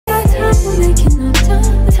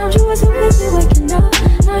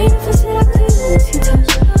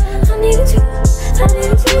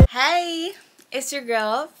it's your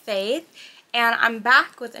girl Faith, and I'm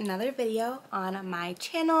back with another video on my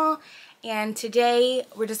channel. And today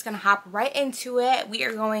we're just gonna hop right into it. We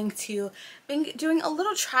are going to be doing a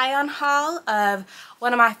little try on haul of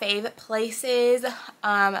one of my favorite places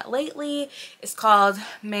lately. It's called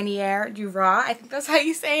Maniere De Voir, I think that's how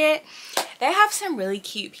you say it. They have some really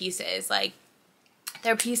cute pieces, like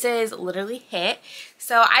their pieces literally hit.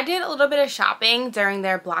 So I did a little bit of shopping during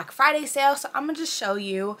their Black Friday sale, so I'm gonna just show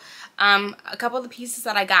you a couple of the pieces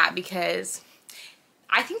that I got because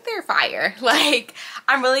I think they're fire. Like,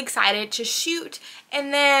 I'm really excited to shoot in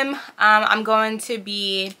them. I'm going to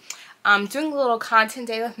be doing a little content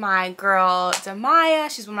day with my girl Demaya.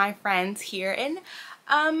 She's one of my friends here in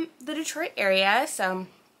the Detroit area, so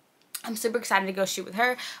I'm super excited to go shoot with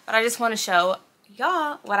her. But I just want to show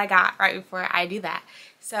y'all what I got right before I do that.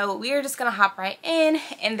 So we are just gonna hop right in,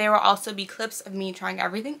 and there will also be clips of me trying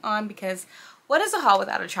everything on because what is a haul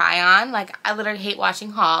without a try on? Like, I literally hate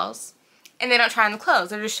watching hauls and they don't try on the clothes,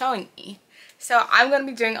 they're just showing me. So I'm gonna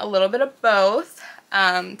be doing a little bit of both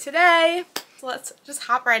today. So let's just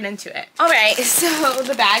hop right into it. Alright, so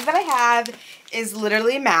the bag that I have is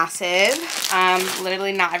literally massive.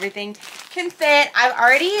 Literally not everything can fit. I've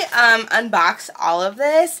already unboxed all of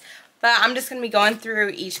this, but I'm just going to be going through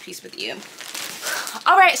each piece with you.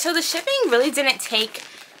 Alright, so the shipping really didn't take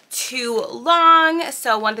too long.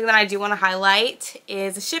 So one thing that I do want to highlight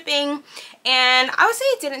is the shipping. And I would say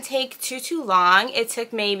it didn't take too long. It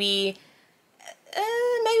took maybe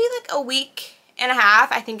like a week and a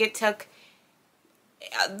half. I think it took,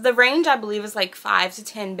 the range I believe is like 5 to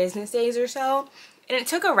 10 business days or so. And it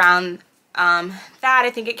took around that. I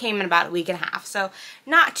think it came in about a week and a half. So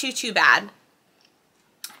not too bad.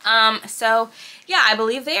 So yeah, I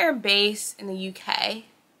believe they are based in the UK,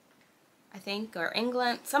 I think, or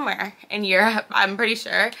England, somewhere in Europe. I'm pretty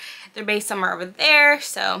sure they're based somewhere over there.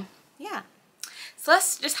 So yeah, so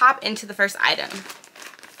let's just hop into the first item.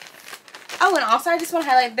 Oh, and also I just want to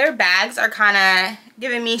highlight their bags are kind of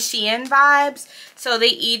giving me Shein vibes. So they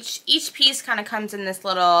each piece kind of comes in this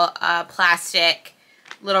little plastic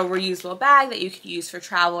little reusable bag that you could use for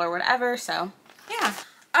travel or whatever. So yeah.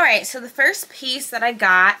 Alright, so the first piece that I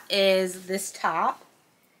got is this top.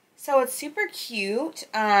 So it's super cute.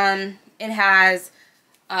 It has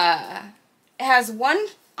one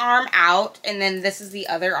arm out, and then this is the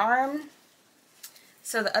other arm.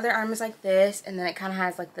 So the other arm is like this, and then it kind of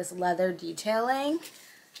has like this leather detailing.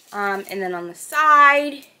 And then on the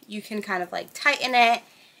side, you can kind of like tighten it,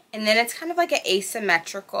 and then it's kind of like an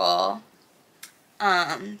asymmetrical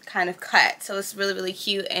kind of cut. So it's really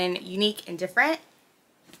cute and unique and different.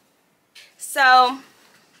 So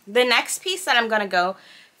the next piece that I'm going to go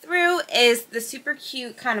through is the super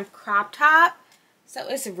cute kind of crop top. So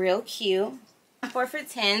it's real cute.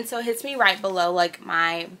 4'10", so it hits me right below like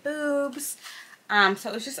my boobs.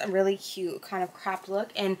 So it's just a really cute kind of cropped look,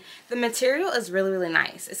 and the material is really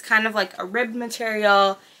nice. It's kind of like a ribbed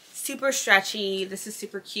material, super stretchy. This is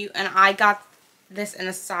super cute, and I got this in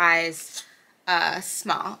a size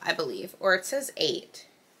small, I believe, or it says 8,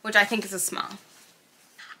 which I think is a small.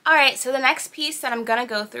 Alright, so the next piece that I'm going to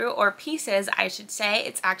go through, or pieces I should say,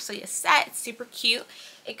 it's actually a set. It's super cute.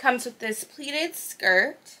 It comes with this pleated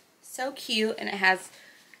skirt. So cute, and it has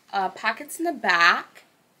pockets in the back.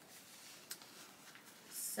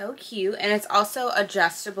 So cute, and it's also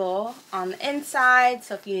adjustable on the inside,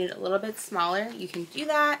 so if you need it a little bit smaller, you can do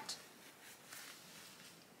that.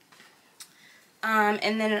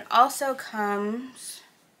 And then it also comes...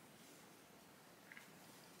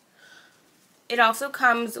 It also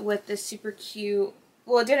comes with this super cute,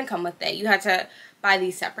 well, it didn't come with it. You had to buy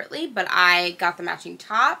these separately, but I got the matching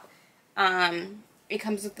top. It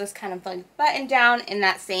comes with this kind of like button down in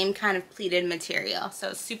that same kind of pleated material.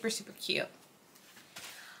 So super cute.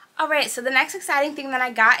 Alright, so the next exciting thing that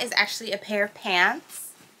I got is actually a pair of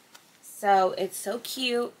pants. So it's so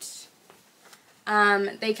cute.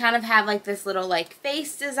 They kind of have like this little like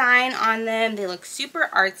face design on them. They look super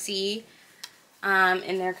artsy.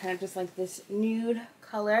 And they're kind of just like this nude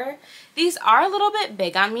color. These are a little bit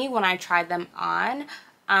big on me when I tried them on,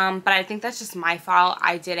 but I think that's just my fault.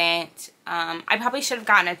 I didn't, I probably should have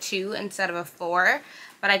gotten a 2 instead of a 4,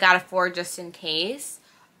 but I got a 4 just in case.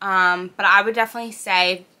 But I would definitely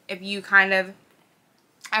say if you kind of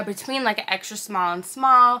are between like an extra small and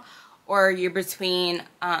small, or you're between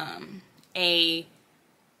a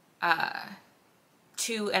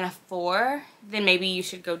 2 and a 4, then maybe you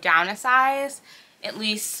should go down a size, at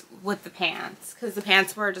least with the pants, because the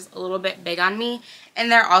pants were just a little bit big on me,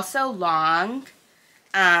 and they're also long.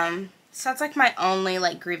 So that's like my only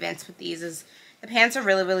like grievance with these is the pants are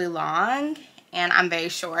really long, and I'm very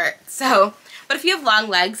short. So, but if you have long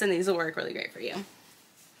legs, then these will work really great for you.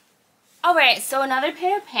 Alright, so another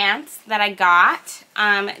pair of pants that I got.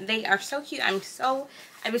 They are so cute. I was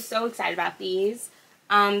so excited about these.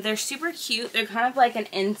 They're super cute. They're kind of like an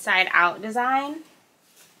inside out design.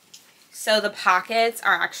 So the pockets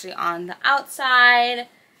are actually on the outside.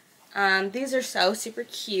 These are so super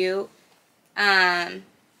cute. And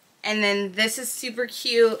then this is super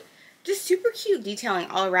cute. Just super cute detailing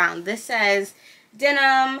all around. This says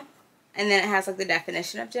denim, and then it has like the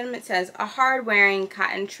definition of denim. It says a hard wearing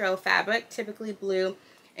cotton trill fabric, typically blue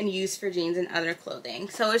and used for jeans and other clothing.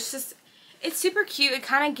 So it's super cute. It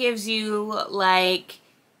kind of gives you like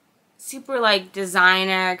super like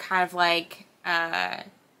designer, kind of like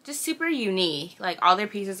just super unique. Like all their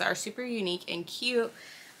pieces are super unique and cute.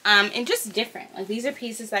 And just different. Like these are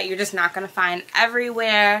pieces that you're just not going to find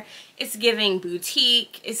everywhere. It's giving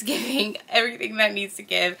boutique. It's giving everything that it needs to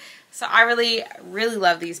give. So I really, really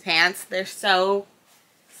love these pants. They're so,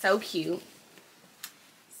 so cute.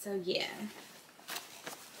 So yeah.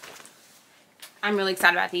 I'm really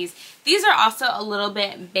excited about these. These are also a little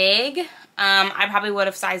bit big. I probably would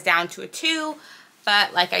have sized down to a 2.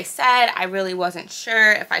 But like I said, I really wasn't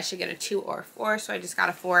sure if I should get a 2 or a 4. So I just got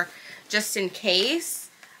a 4 just in case.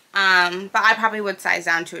 But I probably would size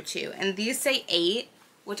down to a 2. And these say 8,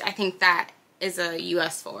 which I think that is a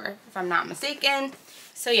US 4, if I'm not mistaken.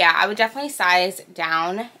 So yeah, I would definitely size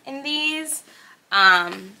down in these.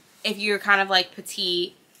 If you're kind of like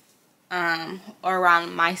petite, or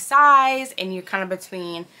around my size, and you're kind of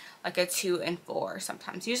between like a 2 and 4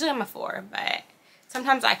 sometimes. Usually I'm a 4, but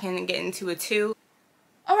sometimes I can get into a 2.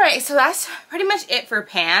 Alright, so that's pretty much it for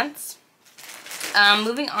pants.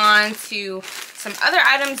 Moving on to some other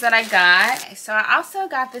items that I got. So I also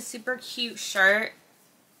got this super cute shirt.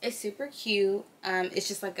 It's super cute. It's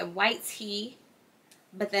just like a white tee,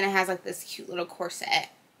 but then it has like this cute little corset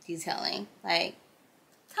detailing. Like,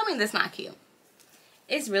 tell me this not cute.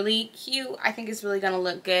 It's really cute. I think it's really gonna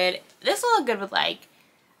look good. This will look good with like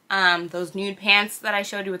those nude pants that I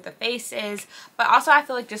showed you with the faces, but also I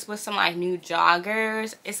feel like just with some like nude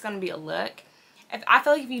joggers, it's gonna be a look. I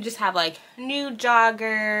feel like if you just have like nude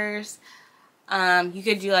joggers, you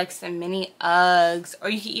could do like some mini Uggs, or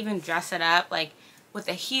you could even dress it up like with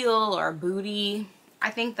a heel or a booty. I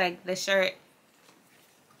think like this shirt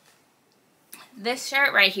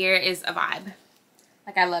right here is a vibe.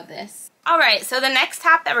 Like, I love this. Alright, so the next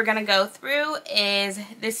top that we're gonna go through is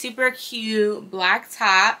this super cute black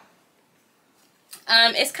top.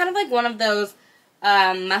 It's kind of like one of those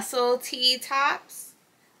muscle tee tops.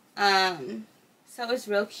 So it's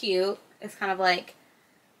real cute. It's kind of like,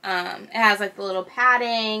 it has like the little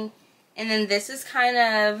padding, and then this kind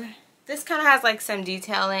of has like some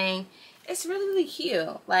detailing. It's really, really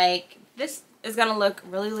cute. Like, this is gonna look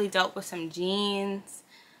really, really dope with some jeans.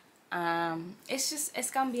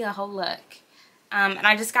 It's gonna be a whole look. And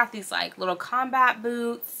I just got these like little combat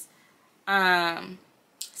boots.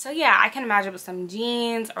 So yeah, I can imagine with some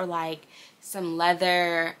jeans or like some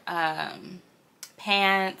leather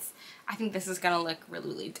pants. I think this is gonna look really,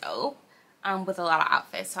 really dope with a lot of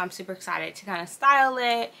outfits. So I'm super excited to kind of style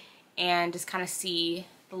it and just kind of see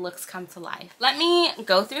the looks come to life. Let me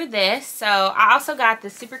go through this. So I also got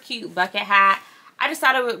this super cute bucket hat. I just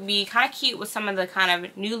thought it would be kind of cute with some of the kind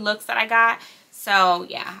of new looks that I got. So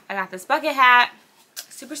yeah, I got this bucket hat.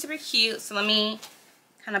 Super, super cute. So let me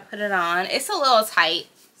kind of put it on. It's a little tight.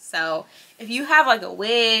 So if you have like a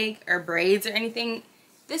wig or braids or anything,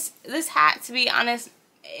 this hat, to be honest,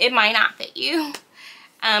 it might not fit you.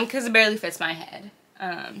 Because it barely fits my head.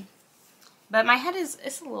 But my head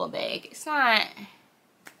it's a little big. It's not,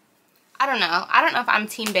 I don't know. I don't know if I'm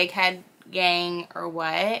team big head gang or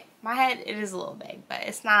what. My head, it is a little big, but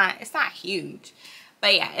it's not huge.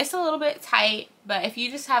 But yeah, it's a little bit tight. But if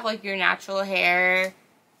you just have like your natural hair,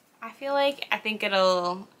 I think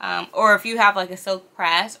it'll, or if you have like a silk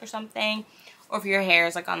press or something, or if your hair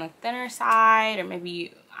is like on the thinner side, or maybe you,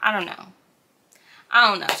 I don't know,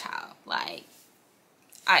 child. Like,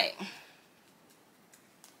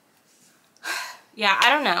 yeah, I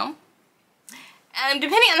don't know.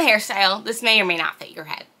 Depending on the hairstyle, this may or may not fit your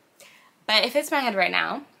head. But it fits my head right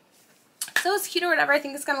now. So it's cute or whatever. I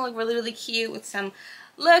think it's going to look really, really cute with some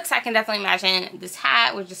looks. I can definitely imagine this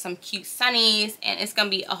hat with just some cute sunnies. And it's going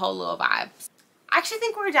to be a whole little vibe. I actually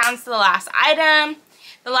think we're down to the last item.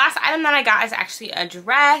 The last item that I got is actually a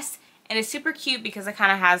dress. And it's super cute because it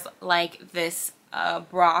kind of has like this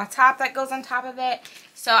bra top that goes on top of it.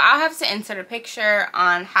 So I'll have to insert a picture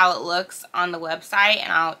on how it looks on the website.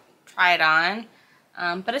 And I'll try it on.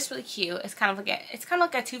 But it's really cute. It's kind of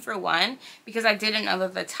like a 2-for-1 because I didn't know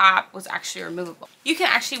that the top was actually removable. You can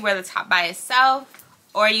actually wear the top by itself,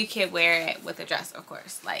 or you can wear it with a dress, of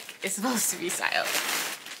course. Like, it's supposed to be styled.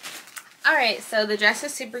 Alright, so the dress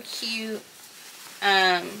is super cute.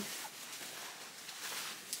 The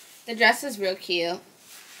dress is real cute.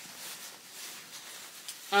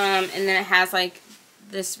 And then it has like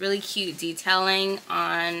this really cute detailing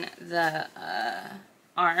on the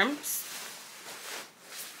arms.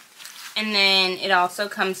 And then it also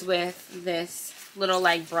comes with this little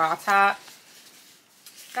like bra top.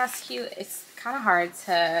 That's cute. It's kind of hard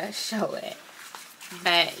to show it.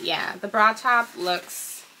 But yeah, the bra top looks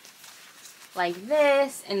like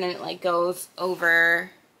this, and then it like goes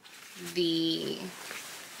over the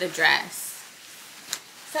dress.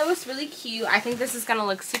 So it's really cute. I think this is gonna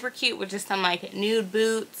look super cute with just some like nude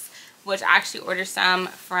boots, which I actually ordered some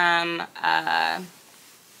from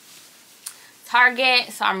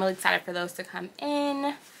Target, so I'm really excited for those to come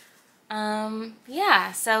in.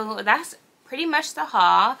 Yeah, so that's pretty much the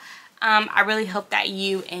haul. I really hope that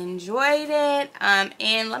you enjoyed it,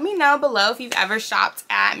 and let me know below if you've ever shopped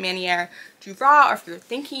at Maniere De Voir, or if you're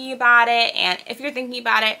thinking about it. And if you're thinking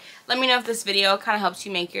about it, let me know if this video kind of helps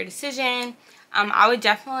you make your decision. I would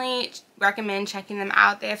definitely recommend checking them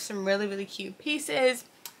out. They have some really, really cute pieces.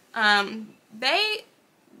 They're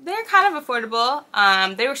kind of affordable.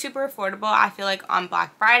 They were super affordable. I feel like on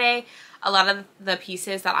Black Friday, a lot of the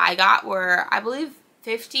pieces that I got were, I believe,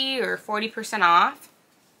 50 or 40% off.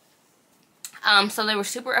 So they were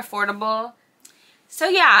super affordable. So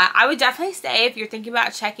yeah, I would definitely say if you're thinking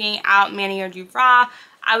about checking out Maniere De Voir,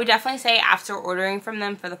 I would definitely say after ordering from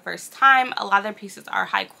them for the first time, a lot of their pieces are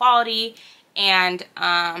high quality, and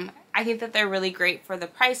I think that they're really great for the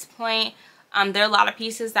price point. There are a lot of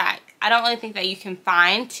pieces that I don't really think that you can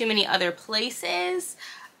find too many other places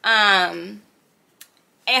and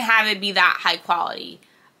have it be that high quality.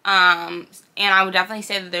 And I would definitely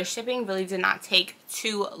say that their shipping really did not take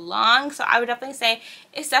too long. So I would definitely say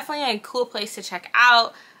it's definitely a cool place to check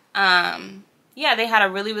out. Yeah, they had a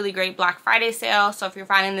really, really great Black Friday sale. So if you're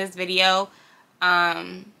finding this video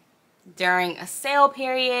during a sale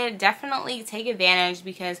period, definitely take advantage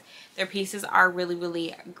because their pieces are really,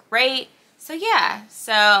 really great. So yeah,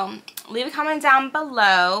 so leave a comment down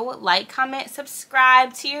below. Like, comment,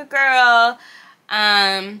 subscribe to your girl.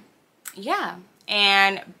 Yeah.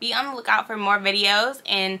 And be on the lookout for more videos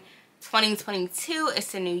in 2022.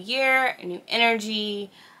 It's a new year, a new energy.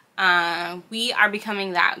 We are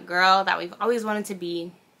becoming that girl that we've always wanted to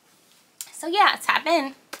be. So yeah, tap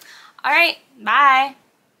in. All right, bye.